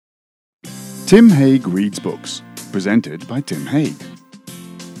Tim Hague Reads Books, presented by Tim Hague.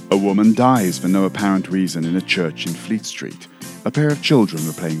 A woman dies for no apparent reason in a church in Fleet Street. A pair of children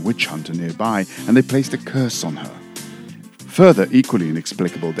were playing witch hunter nearby, and they placed a curse on her. Further equally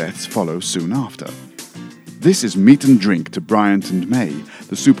inexplicable deaths follow soon after. This is meat and drink to Bryant and May,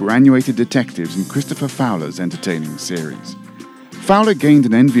 the superannuated detectives in Christopher Fowler's entertaining series. Fowler gained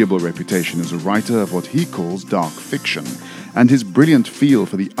an enviable reputation as a writer of what he calls dark fiction, and his brilliant feel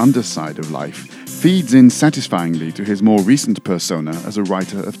for the underside of life feeds in satisfyingly to his more recent persona as a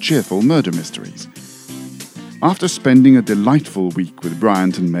writer of cheerful murder mysteries. After spending a delightful week with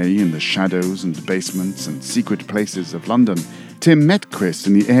Bryant and May in the shadows and basements and secret places of London, Tim met Chris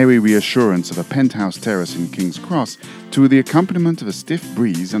in the airy reassurance of a penthouse terrace in King's Cross to the accompaniment of a stiff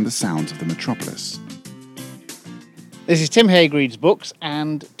breeze and the sounds of the metropolis. This is Tim Hague Reads Books,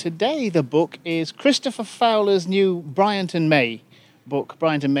 and today the book is Christopher Fowler's new Bryant and May book,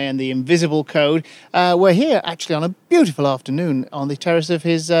 Bryant and May and the Invisible Code. We're here actually on a beautiful afternoon on the terrace of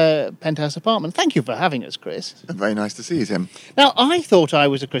his penthouse apartment. Thank you for having us, Chris. Very nice to see you, Tim. Now, I thought I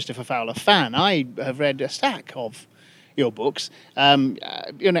was a Christopher Fowler fan. I have read a stack of your books,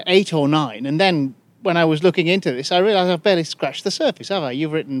 8 or 9, and then when I was looking into this, I realised I've barely scratched the surface, have I?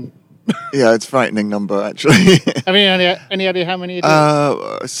 You've written... Yeah, it's a frightening number, actually. Have you any idea how many you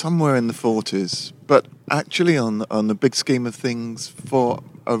do? Somewhere in the 40s. But actually, on the big scheme of things, for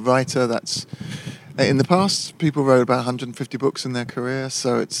a writer, that's... In the past, people wrote about 150 books in their career,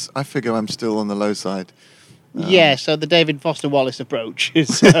 so I figure I'm still on the low side. Yeah, so the David Foster Wallace approach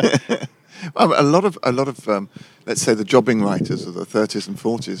is... A lot of let's say, the jobbing writers of the 30s and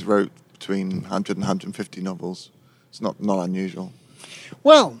 40s wrote between 100 and 150 novels. It's not unusual.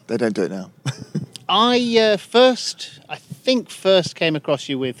 Well, they don't do it now. I first came across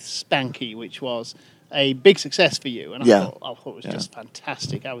you with Spanky, which was a big success for you, and I thought it was just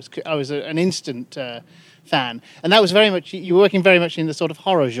fantastic. I was an instant fan, and that was very much you were working very much in the sort of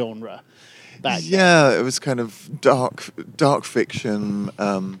horror genre back then. It was kind of dark fiction.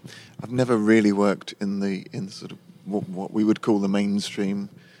 I've never really worked in sort of what we would call the mainstream.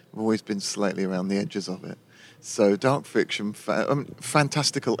 I've always been slightly around the edges of it. So dark fiction,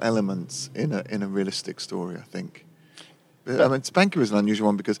 fantastical elements in a realistic story, I think. Spanky was an unusual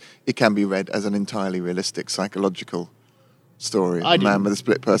one because it can be read as an entirely realistic psychological story. A man with a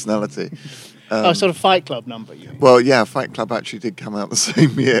split personality. Sort of Fight Club number, you mean? Well, yeah, Fight Club actually did come out the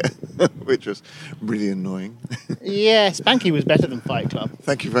same year, which was really annoying. Yeah, Spanky was better than Fight Club.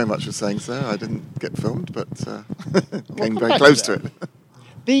 Thank you very much for saying so. I didn't get filmed, but came very close to it.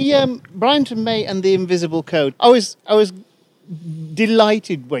 The Bryant and May and the Invisible Code. I was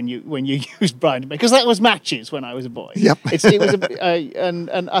delighted when you used Bryant and May because that was matches when I was a boy. Yep. It was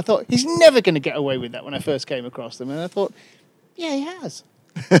and I thought he's never going to get away with that when I first came across them, and I thought, yeah, he has.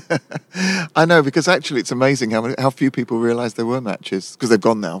 I know, because actually it's amazing how few people realise there were matches, because they've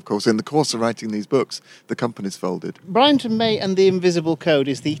gone now, of course. In the course of writing these books, the company's folded. Bryant and May and the Invisible Code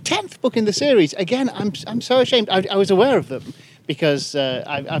is the 10th book in the series. Again, I'm so ashamed. I was aware of them because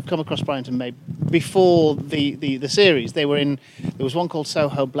I've come across Bryant and May before the series. There was one called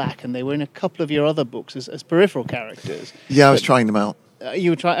Soho Black, and they were in a couple of your other books as peripheral characters. Yeah, I was trying them out.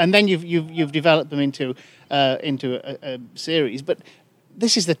 You were trying, and then you've developed them into a series, but.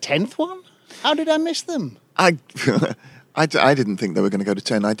 This is the 10th one? How did I miss them? I didn't think they were going to go to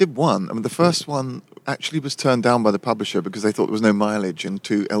 10. I did one. The first one actually was turned down by the publisher because they thought there was no mileage in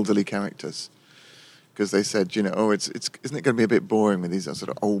 2 elderly characters. Because they said, isn't it going to be a bit boring with these sort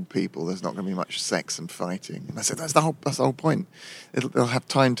of old people? There's not going to be much sex and fighting. And I said, that's the whole point. They'll have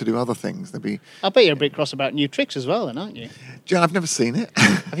time to do other things. I bet you're a bit cross about New Tricks as well, then, aren't you? I've never seen it.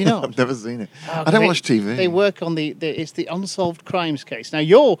 Have you not? I've never seen it. I don't watch TV. They work on it's the Unsolved Crimes case. Now,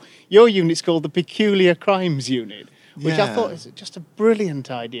 your unit's called the Peculiar Crimes Unit, which I thought is just a brilliant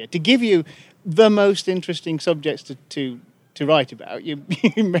idea. To give you the most interesting subjects to write about, you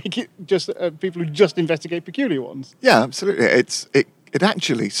make it just people who just investigate peculiar ones. Yeah, absolutely. It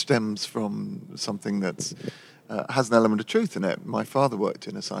actually stems from something that has an element of truth in it. My father worked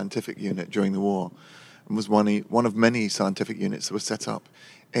in a scientific unit during the war, and was one of many scientific units that were set up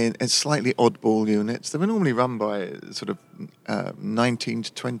in slightly oddball units. They were normally run by sort of 19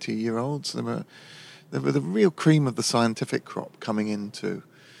 to 20-year-olds. They were the real cream of the scientific crop coming in to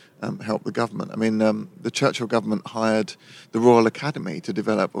help the government. The Churchill government hired the Royal Academy to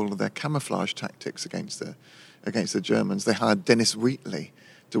develop all of their camouflage tactics against the Germans. They hired Dennis Wheatley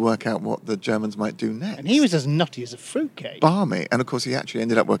to work out what the Germans might do next. And he was as nutty as a fruitcake. Balmy. And of course he actually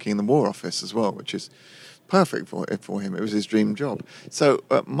ended up working in the War Office as well, which is perfect for him. It was his dream job. So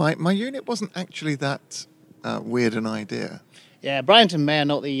my unit wasn't actually that weird an idea. Yeah, Bryant and May are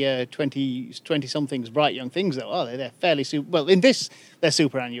not the 20-somethings bright young things, though, are they? They're fairly... Well, in this, they're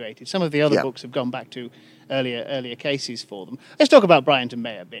superannuated. Some of the other books have gone back to earlier cases for them. Let's talk about Bryant and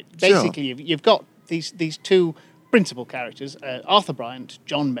May a bit. Basically, you've got these two principal characters, Arthur Bryant,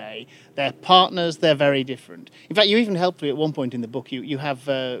 John May. They're partners, they're very different. In fact, you even helped me at one point in the book. You have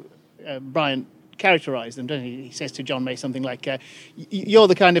Bryant characterise them, don't he? He says to John May something like, you're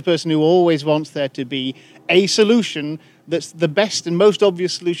the kind of person who always wants there to be a solution that's the best and most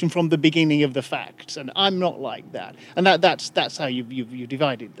obvious solution from the beginning of the facts, and I'm not like that. And that's how you've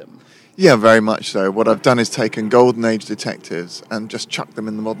divided them. Yeah, very much so. What I've done is taken Golden Age detectives and just chucked them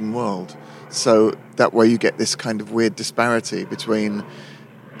in the modern world. So that way you get this kind of weird disparity between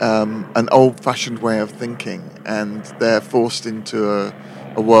an old-fashioned way of thinking, and they're forced into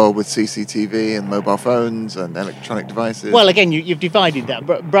a world with CCTV and mobile phones and electronic devices. Well, again, you've divided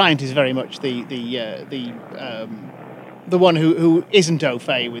that. Bryant is very much the one who isn't au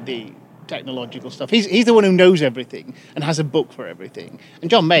fait with the technological stuff. He's the one who knows everything and has a book for everything. And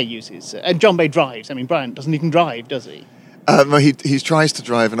John May John May drives. I mean, Bryant doesn't even drive, does he? No, he tries to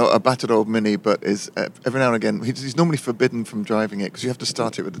drive a battered old Mini, but is every now and again he's normally forbidden from driving it because you have to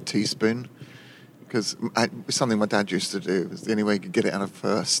start it with a teaspoon. Because it's something my dad used to do. It was the only way he could get it out of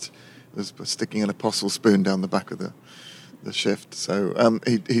first was by sticking an apostle spoon down the back of the shift. So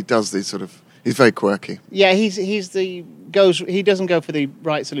he does these sort of. He's very quirky. Yeah, he doesn't go for the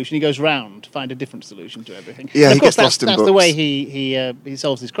right solution. He goes round to find a different solution to everything. Yeah, and he gets lost in books. That's the way he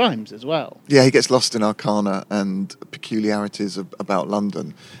solves his crimes as well. Yeah, he gets lost in arcana and peculiarities about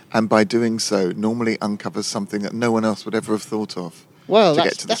London, and by doing so, normally uncovers something that no one else would ever have thought of. Well,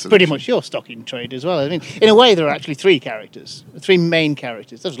 that's pretty much your stock in trade as well. I mean, in a way, there are actually three main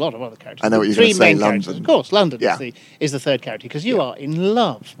characters. There's a lot of other characters. I know what you're going to say, London. Of course, London is the third character, because you are in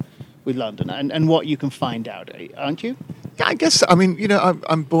love with London and what you can find out, aren't you? Yeah, I guess. I mean,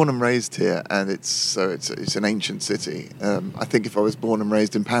 I'm born and raised here, and it's an ancient city. I think if I was born and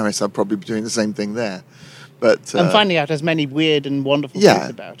raised in Paris, I'd probably be doing the same thing there. But and finding out as many weird and wonderful things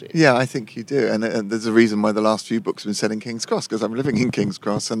about it. Yeah, I think you do. And there's a reason why the last few books have been set in King's Cross, because I'm living in King's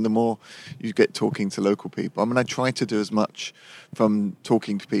Cross, and the more you get talking to local people. I mean, I try to do as much from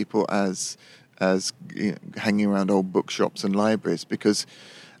talking to people as hanging around old bookshops and libraries, because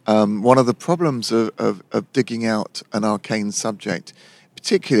one of the problems of digging out an arcane subject,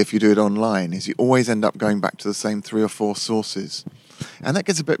 particularly if you do it online, is you always end up going back to the same 3 or 4 sources. And that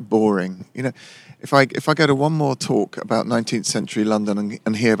gets a bit boring. If I go to one more talk about 19th century London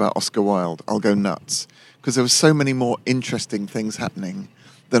and hear about Oscar Wilde, I'll go nuts, because there were so many more interesting things happening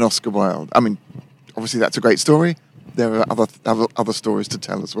than Oscar Wilde. I mean, obviously that's a great story. There are other stories to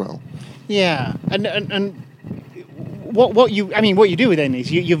tell as well. Yeah, and what you do then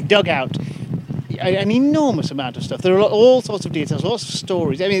is you've dug out an enormous amount of stuff. There are all sorts of details, lots of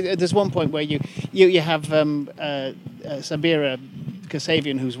stories. I mean, there's one point where you have Sabira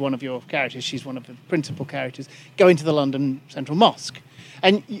Kasabian, who's one of your characters. She's one of the principal characters, going to the London Central Mosque,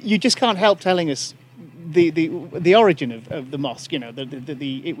 and you just can't help telling us the origin of the mosque.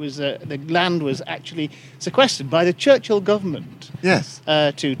 The land was actually sequestered by the Churchill government. Yes.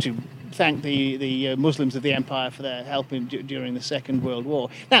 To thank the Muslims of the empire for their help during the Second World War.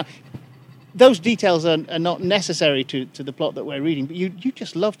 Now, those details are not necessary to the plot that we're reading, but you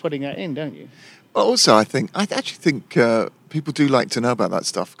just love putting that in, don't you? Well, also, I actually think people do like to know about that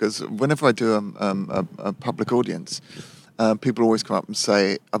stuff, because whenever I do a public audience, people always come up and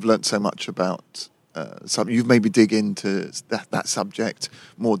say, "I've learnt so much about something. You've made me dig into that subject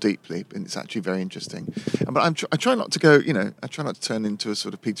more deeply, and it's actually very interesting." But I try not to go. I try not to turn into a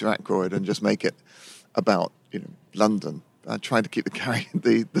sort of Peter Ackroyd and just make it about London. I try to keep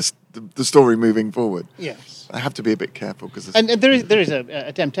the story moving forward. Yes, I have to be a bit careful, because there is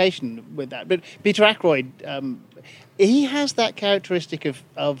a temptation with that. But Peter Ackroyd, he has that characteristic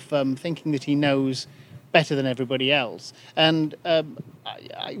of thinking that he knows better than everybody else. And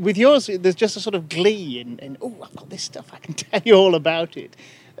with yours, there's just a sort of glee in I've got this stuff, I can tell you all about it.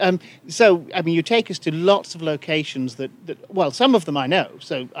 So, I mean, you take us to lots of locations that some of them I know,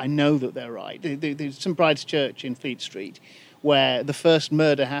 so I know that they're right. There's St. Bride's Church in Fleet Street, where the first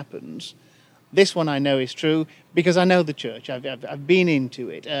murder happens. This one I know is true, because I know the church. I've been into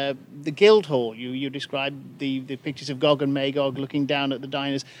it. The Guildhall, you described the pictures of Gog and Magog looking down at the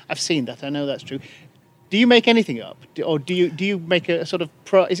diners. I've seen that, I know that's true. Do you make anything up, or do you make a sort of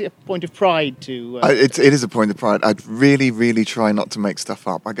is it a point of pride to? It is a point of pride. I'd really, really try not to make stuff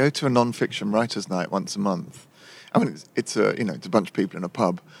up. I go to a non-fiction writers' night once a month. I mean, it's a bunch of people in a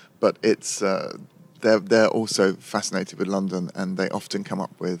pub, but it's they're also fascinated with London, and they often come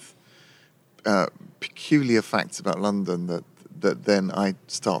up with peculiar facts about London that that then I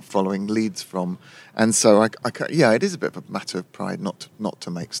start following leads from. And so it is a bit of a matter of pride not to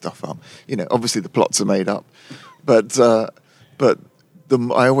make stuff up. Obviously the plots are made up, but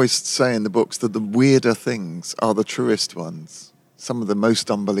I always say in the books that the weirder things are the truest ones. Some of the most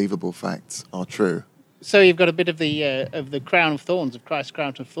unbelievable facts are true. So you've got a bit of the crown of thorns, of Christ's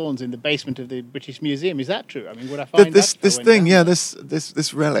crown of thorns, in the basement of the British Museum. Is that true? I mean, would I find this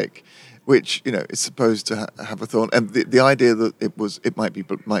relic, which is supposed to have a thorn, and the idea that it might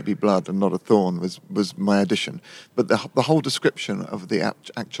be blood and not a thorn was my addition. But the whole description of the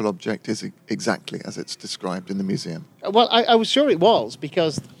actual object is exactly as it's described in the museum. Well, I was sure it was,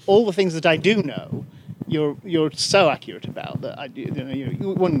 because all the things that I do know, you're so accurate about that.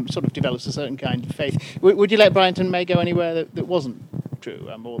 One sort of develops a certain kind of faith. Would you let Bryant and May go anywhere that wasn't true,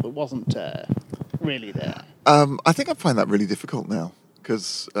 or that wasn't really there? I think I find that really difficult now,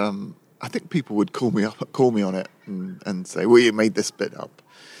 because I think people would call me on it and say, "Well, you made this bit up."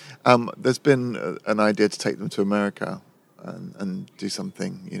 There's been an idea to take them to America and do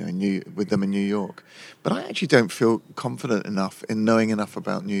something, with them in New York, but I actually don't feel confident enough in knowing enough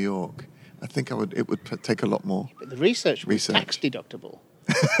about New York. I think it would take a lot more. But the research was tax deductible.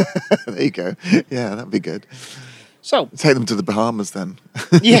 There you go. Yeah, that'd be good. So take them to the Bahamas then.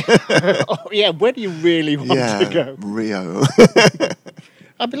 Yeah. Where do you really want to go? Rio.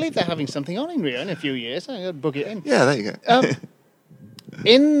 I believe they're having something on in Rio in a few years. I'm going to book it in. Yeah, there you go.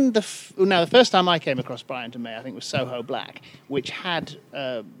 The first time I came across Bryant and May, I think, was Soho Black, which had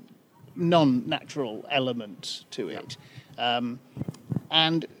non-natural element to it,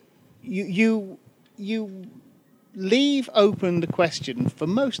 and you leave open the question for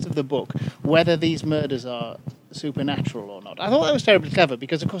most of the book whether these murders are supernatural or not. I thought that was terribly clever,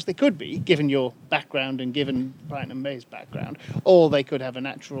 because of course they could be, given your background and given Bryant and May's background, or they could have a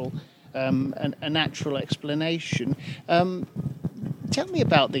natural explanation. Tell me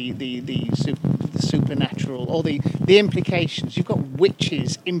about the supernatural, or the implications. You've got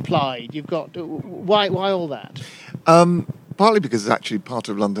witches implied. You've got why all that? Partly because it's actually part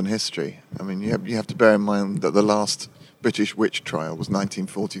of London history. I mean, you have to bear in mind that the last British witch trial was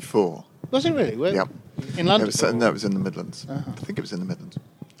 1944. Was it really? Yep. In London? It was in the Midlands. Uh-huh. I think it was in the Midlands.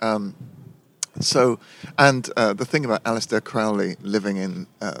 The thing about Alistair Crowley living in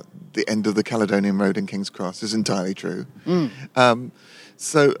the end of the Caledonian Road in King's Cross is entirely true.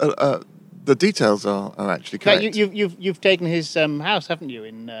 The details are actually correct. You've taken his house, haven't you,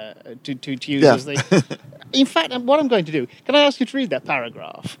 to use as the... In fact, what I'm going to do, can I ask you to read that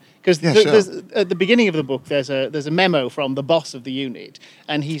paragraph? Because sure. At the beginning of the book, there's a memo from the boss of the unit,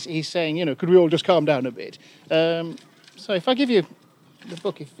 and he's saying, could we all just calm down a bit? So if I give you the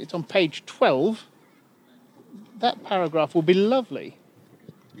book, if it's on page 12, that paragraph will be lovely.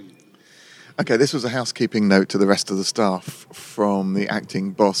 Okay, this was a housekeeping note to the rest of the staff from the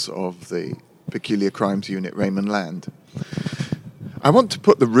acting boss of the Peculiar Crimes Unit, Raymond Land. I want to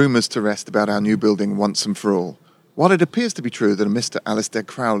put the rumours to rest about our new building once and for all. While it appears to be true that a Mr. Alistair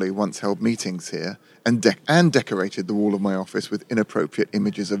Crowley once held meetings here and decorated the wall of my office with inappropriate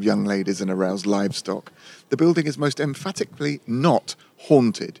images of young ladies and aroused livestock, the building is most emphatically not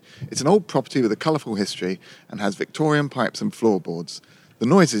haunted. It's an old property with a colourful history and has Victorian pipes and floorboards. The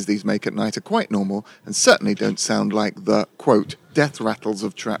noises these make at night are quite normal and certainly don't sound like the, quote, death rattles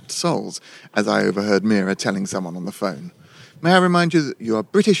of trapped souls, as I overheard Mira telling someone on the phone. May I remind you that you are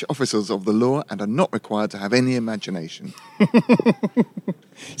British officers of the law and are not required to have any imagination.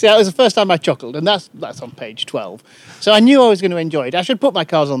 See, that was the first time I chuckled, and that's on page 12. So I knew I was going to enjoy it. I should put my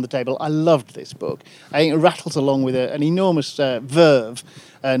cards on the table. I loved this book. I think it rattles along with an enormous verve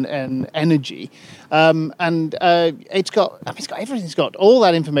and energy. It's got everything. It's got all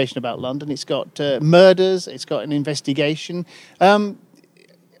that information about London. It's got murders. It's got an investigation.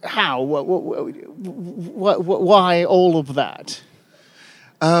 How? Why all of that?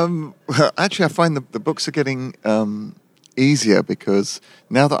 Actually, I find the books are getting easier, because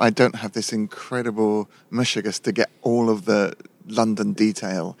now that I don't have this incredible mushiness to get all of the London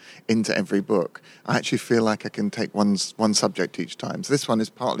detail into every book, I actually feel like I can take one subject each time. So this one is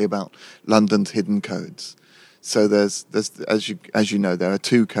partly about London's hidden codes. So there's as you know, there are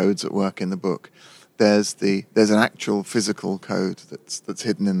two codes at work in the book. There's an actual physical code that's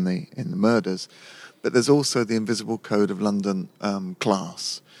hidden in the murders, but there's also the invisible code of London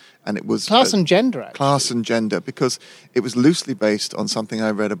class. And it was class and gender, actually. Class and gender, because it was loosely based on something I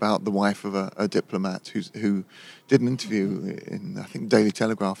read about the wife of a diplomat who did an interview in, I think, Daily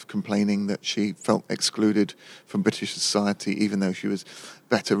Telegraph, complaining that she felt excluded from British society, even though she was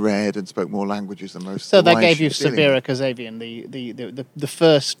better read and spoke more languages than most. So that gave you Severa Kasabian, the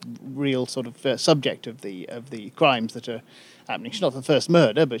first real sort of subject of the crimes that are happening. She's not the first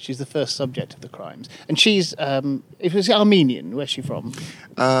murder, but she's the first subject of the crimes. And she's, it was Armenian. Where's she from?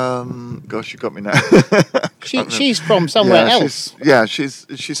 Gosh, you got me now. She's from somewhere else.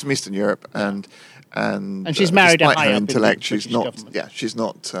 She's from Eastern Europe, and she's married a despite high her up intellect, in the she's British not. government. Yeah, she's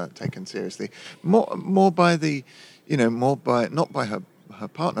not taken seriously. More by the, not by her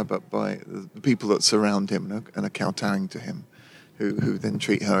partner, but by the people that surround him and are kowtowing to him, who then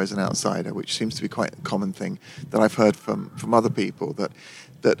treat her as an outsider, which seems to be quite a common thing that I've heard from other people,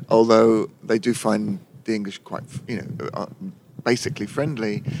 that although they do find the English quite, basically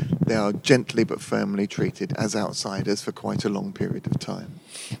friendly, they are gently but firmly treated as outsiders for quite a long period of time.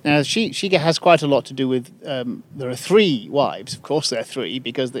 Now, she has quite a lot to do with, there are 3 wives, of course there are 3,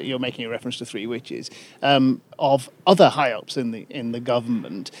 because you're making a reference to 3 witches, of other high-ups in the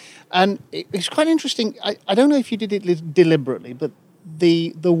government. And it's quite interesting. I don't know if you did it deliberately, but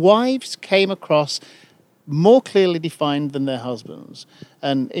the wives came across more clearly defined than their husbands.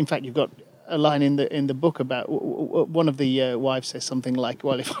 And in fact, you've got a line in the book about one of the wives says something like,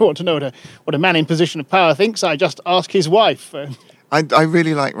 "Well, if I want to know what a man in position of power thinks, I just ask his wife." I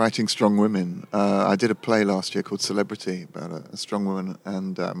really like writing strong women. I did a play last year called Celebrity about a strong woman,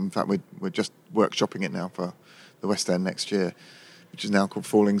 and in fact we're just workshopping it now for the West End next year, which is now called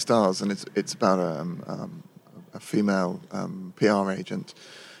Falling Stars, and it's about a female PR agent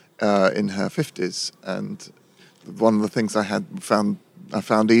in her 50s, and one of the things I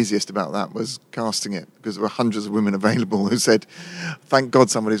found easiest about that was casting it, because there were hundreds of women available who said, "Thank God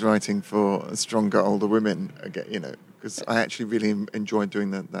somebody's writing for stronger older women," again, because I actually really enjoyed doing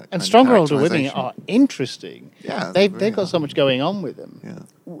that. And stronger older women are interesting. Yeah, they've got so much going on with them. Yeah.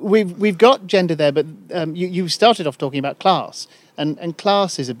 We've got gender there, but you started off talking about class, and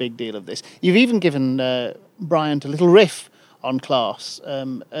class is a big deal of this. You've even given Bryant a little riff on class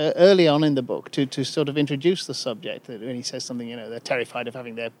early on in the book to sort of introduce the subject. When he says something, they're terrified of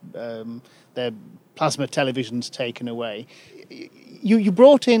having their plasma televisions taken away. You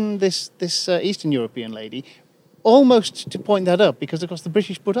brought in this Eastern European lady almost to point that up, because of course the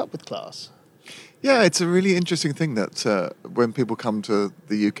British put up with class. Yeah, it's a really interesting thing that when people come to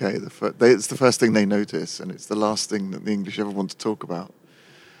the UK, it's the first thing they notice, and it's the last thing that the English ever want to talk about.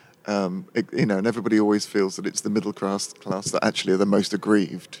 And everybody always feels that it's the middle class that actually are the most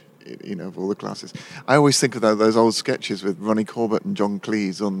aggrieved, of all the classes. I always think of those old sketches with Ronnie Corbett and John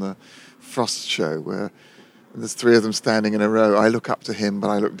Cleese on the Frost show, where there's 3 of them standing in a row. I look up to him, but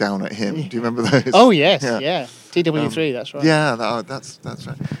I look down at him. Do you remember those? Oh yes, yeah. TW3, that's right. Yeah, that's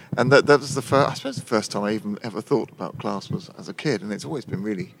right. And that was the first time I even ever thought about class was as a kid, and it's always been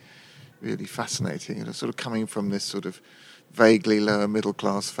really, really fascinating. Sort of coming from this sort of vaguely lower middle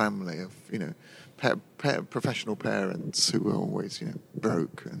class family of professional parents who were always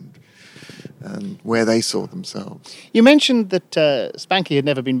broke and where they saw themselves. You mentioned that Spanky had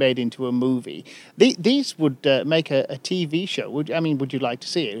never been made into a movie. These would make a TV show. Would you like to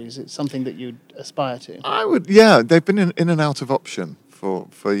see it? Is it something that you'd aspire to? I would. Yeah, they've been in and out of option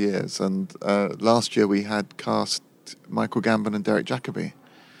for years, and last year we had cast Michael Gambon and Derek Jacobi.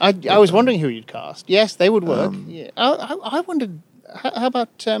 I was wondering who you'd cast. Yes, they would work. Yeah. I wondered, how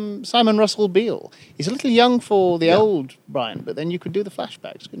about Simon Russell Beale? He's a little young for the old Bryant, but then you could do the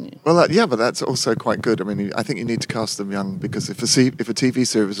flashbacks, couldn't you? Well, but that's also quite good. I mean, I think you need to cast them young, because if a TV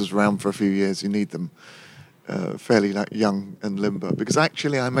series is around for a few years, you need them fairly young and limber. Because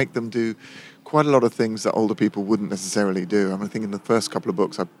actually, I make them do quite a lot of things that older people wouldn't necessarily do. I think in the first couple of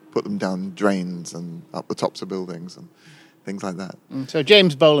books, I put them down drains and up the tops of buildings and things like that. So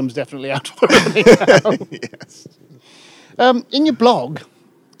James Bolam's definitely out for running. Yes. In your blog,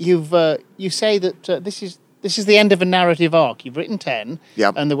 you say that this is the end of a narrative arc. You've written 10,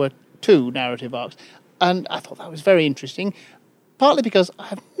 and there were 2 narrative arcs, and I thought that was very interesting. Partly because I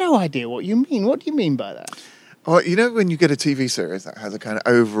have no idea what you mean. What do you mean by that? Well, when you get a TV series that has a kind of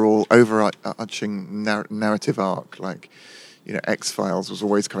overarching narrative arc, like X-Files was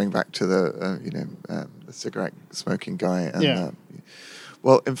always coming back to the cigarette smoking guy, and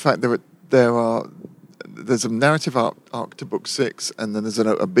well, in fact, there's a narrative arc to book 6, and then there's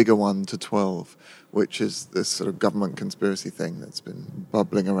a bigger one to 12, which is this sort of government conspiracy thing that's been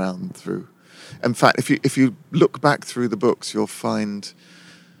bubbling around through. In fact, if you look back through the books, you'll find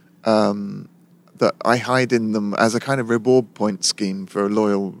that I hide in them as a kind of reward point scheme for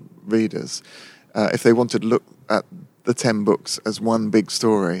loyal readers. If they wanted to look at the 10 books as one big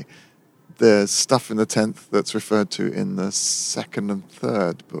story, there's stuff in the 10th that's referred to in the 2nd and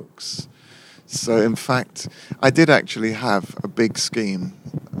 3rd books. So, in fact, I did actually have a big scheme.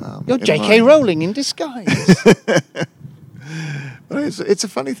 You're J.K. Rowling in disguise. But it's a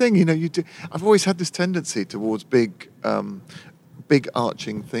funny thing, you know. I've always had this tendency towards big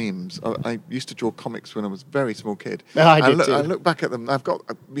arching themes. I used to draw comics when I was a very small kid. I did too. I look back at them. I've got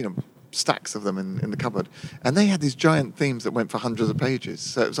stacks of them in the cupboard, and they had these giant themes that went for hundreds of pages.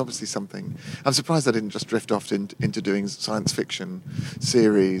 So it was obviously something. I'm surprised I didn't just drift off into doing science fiction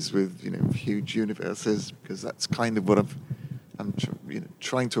series with huge universes, because that's kind of what I'm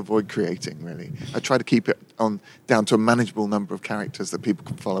trying to avoid creating. Really, I try to keep it down to a manageable number of characters that people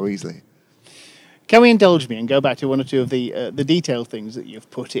can follow easily. Can we indulge me and go back to one or two of the detailed things that you've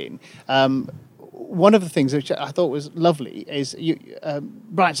put in? One of the things which I thought was lovely is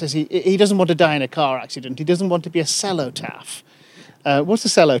Bryant says he doesn't want to die in a car accident. He doesn't want to be a cellotaph. What's a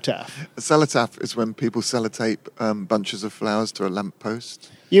cellotaph? A cellotaph is when people sellotape bunches of flowers to a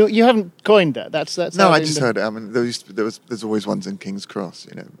lamppost. You haven't coined that. That's no. I just heard it. I mean, there's always ones in King's Cross.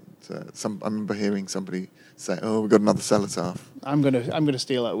 I remember hearing somebody say, "Oh, we've got another cellotaph." I'm gonna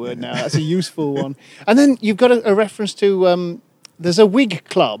steal that word now. That's a useful one. And then you've got a reference to there's a wig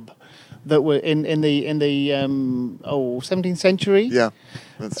club that were in the 17th century. Yeah,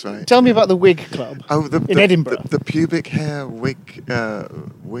 that's right. Tell me about the wig club in Edinburgh. The pubic hair wigs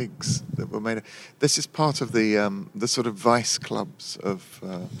that were made. This is part of the sort of vice clubs of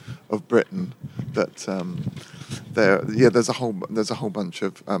Britain. That there's a whole bunch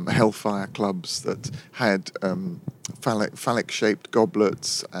of hellfire clubs that had phallic shaped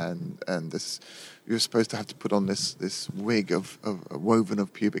goblets and this. You're supposed to have to put on this wig of woven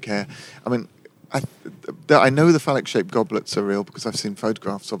of pubic hair. I mean, I know the phallic-shaped goblets are real because I've seen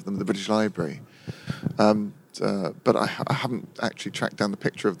photographs of them at the British Library, but I haven't actually tracked down the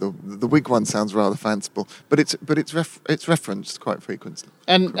picture of the wig one. Sounds rather fanciful, but it's referenced quite frequently.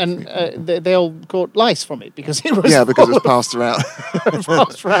 And they all caught lice from it because it was because it was passed around.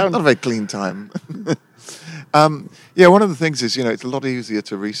 Passed around. Not a very clean time. One of the things is, it's a lot easier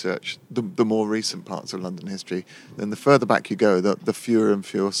to research the more recent parts of London history. Then the further back you go, the fewer and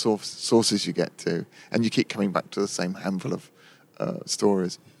fewer sources you get to, and you keep coming back to the same handful of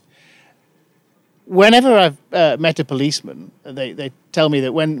stories. Whenever I've met a policeman, they tell me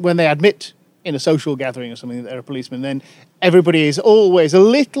that when they admit in a social gathering or something that they're a policeman, then everybody is always a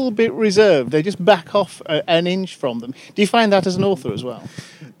little bit reserved. They just back off an inch from them. Do you find that as an author as well?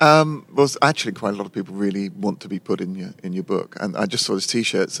 Well, actually, quite a lot of people really want to be put in your book, and I just saw this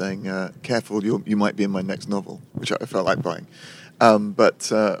T-shirt saying, "Careful, you might be in my next novel," which I felt like buying.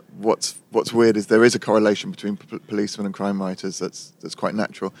 But what's weird is there is a correlation between policemen and crime writers that's quite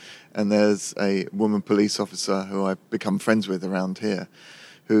natural, and there's a woman police officer who I've become friends with around here,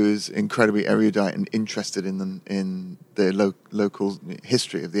 who's incredibly erudite and interested in the local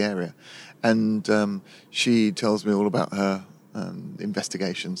history of the area, and she tells me all about her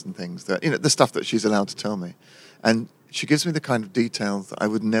investigations and things that the stuff that she's allowed to tell me, and she gives me the kind of details that I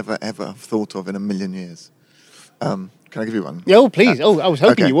would never ever have thought of in a million years. Can I give you one? Oh, please. I was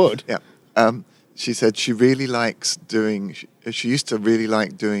hoping you would. Yeah. She said she really likes doing. She used to really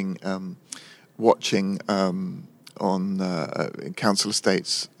like doing watching on in council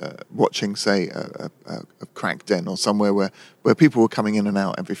estates, watching, say, a crack den or somewhere where people were coming in and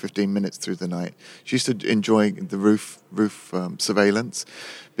out every 15 minutes through the night. She used to enjoy the roof surveillance,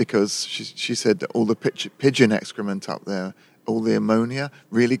 because she said that all the pigeon excrement up there, all the ammonia,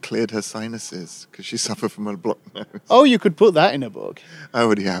 really cleared her sinuses because she suffered from a blocked nose. Oh, you could put that in a book. I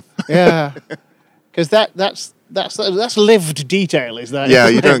already have. Yeah, because that's lived detail, is that? Yeah,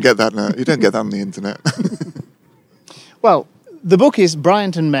 you don't get that now. You don't get that on the internet. Well, the book is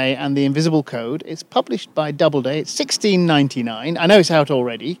Bryant and May and the Invisible Code. It's published by Doubleday. It's $16.99. I know it's out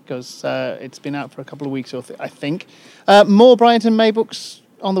already because it's been out for a couple of weeks, I think. More Bryant and May books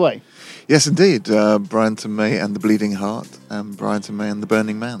on the way. Yes, indeed. Bryant and May and the Bleeding Heart, and Bryant and May and the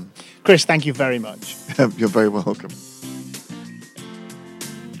Burning Man. Chris, thank you very much. You're very welcome.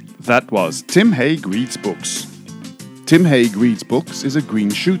 That was Tim Hague Reads Books. Tim Hague Reads Books is a Green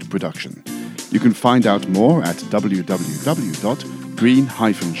Shoot production. You can find out more at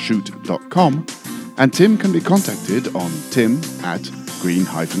www.green-shoot.com, and Tim can be contacted on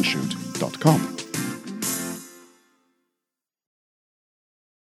tim@green-shoot.com.